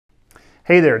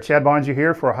Hey there, Chad Boeninger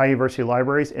here for Ohio University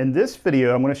Libraries. In this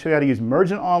video, I'm going to show you how to use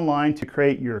Mergent Online to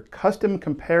create your custom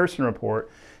comparison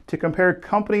report to compare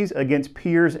companies against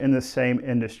peers in the same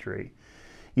industry.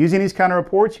 Using these kind of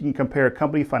reports, you can compare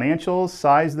company financials,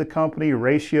 size of the company,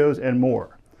 ratios, and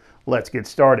more. Let's get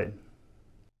started.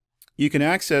 You can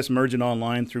access Mergent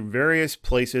Online through various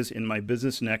places in my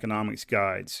business and economics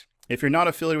guides. If you're not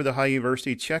affiliated with Ohio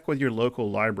University, check with your local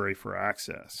library for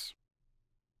access.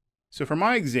 So for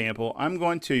my example, I'm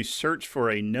going to search for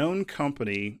a known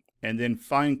company and then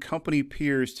find company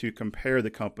peers to compare the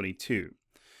company to.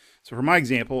 So for my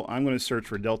example, I'm going to search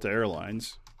for Delta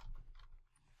Airlines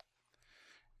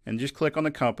and just click on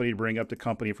the company to bring up the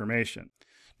company information.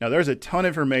 Now there's a ton of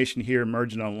information here in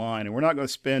Mergent Online, and we're not going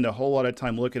to spend a whole lot of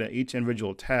time looking at each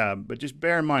individual tab, but just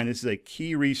bear in mind this is a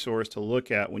key resource to look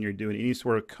at when you're doing any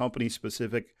sort of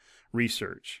company-specific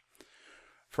research.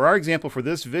 For our example for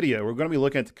this video, we're going to be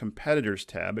looking at the Competitors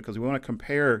tab because we want to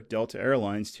compare Delta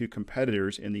Airlines to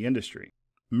competitors in the industry.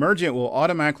 Mergent will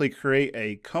automatically create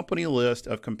a company list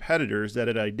of competitors that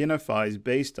it identifies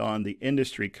based on the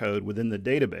industry code within the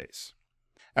database.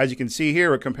 As you can see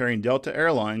here, we're comparing Delta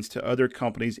Airlines to other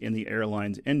companies in the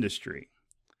airlines industry.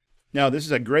 Now, this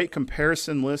is a great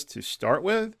comparison list to start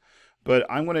with, but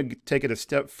I'm going to take it a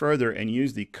step further and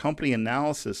use the company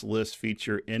analysis list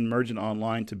feature in Mergent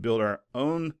Online to build our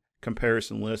own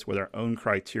comparison list with our own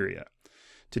criteria.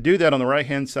 To do that, on the right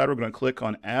hand side, we're going to click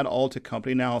on Add All to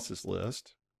Company Analysis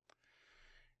List.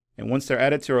 And once they're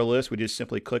added to our list, we just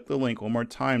simply click the link one more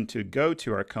time to go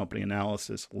to our company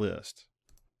analysis list.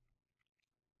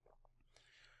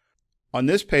 On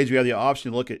this page, we have the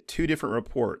option to look at two different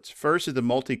reports. First is the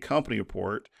multi-company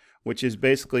report, which is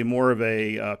basically more of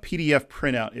a PDF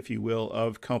printout, if you will,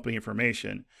 of company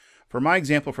information. For my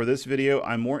example for this video,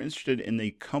 I'm more interested in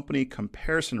the company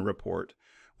comparison report,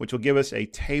 which will give us a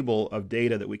table of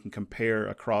data that we can compare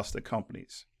across the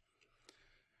companies.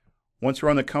 Once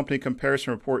we're on the company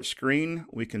comparison report screen,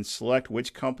 we can select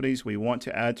which companies we want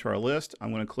to add to our list. I'm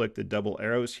going to click the double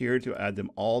arrows here to add them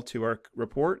all to our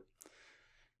report.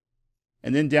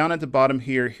 And then down at the bottom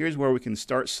here, here's where we can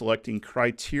start selecting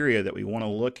criteria that we want to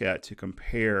look at to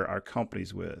compare our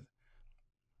companies with.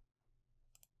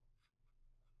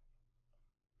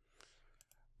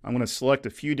 I'm going to select a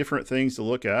few different things to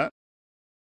look at.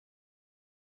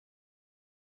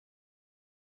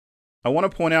 I want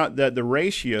to point out that the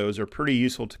ratios are pretty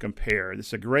useful to compare. This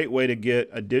is a great way to get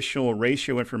additional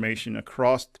ratio information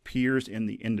across the peers in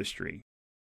the industry.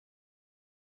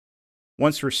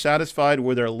 Once we're satisfied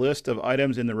with our list of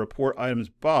items in the Report Items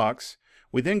box,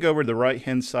 we then go over to the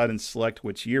right-hand side and select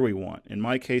which year we want. In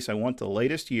my case, I want the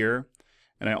latest year,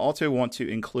 and I also want to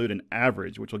include an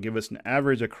average, which will give us an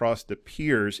average across the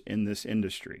peers in this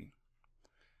industry.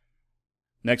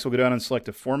 Next, we'll go down and select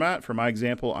a format. For my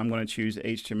example, I'm going to choose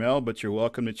HTML, but you're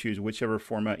welcome to choose whichever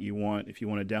format you want. If you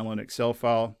want to download an Excel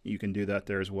file, you can do that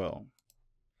there as well.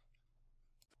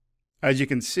 As you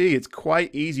can see, it's quite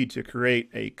easy to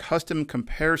create a custom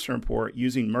comparison report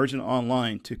using Mergent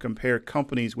Online to compare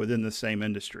companies within the same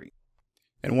industry.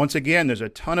 And once again, there's a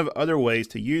ton of other ways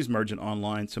to use Mergent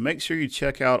Online, so make sure you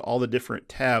check out all the different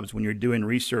tabs when you're doing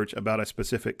research about a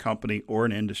specific company or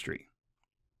an industry.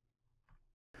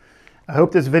 I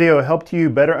hope this video helped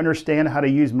you better understand how to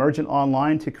use Mergent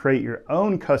Online to create your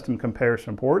own custom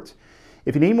comparison reports.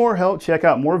 If you need more help, check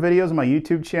out more videos on my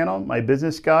YouTube channel, my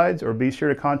business guides, or be sure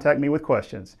to contact me with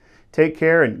questions. Take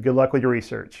care and good luck with your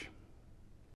research.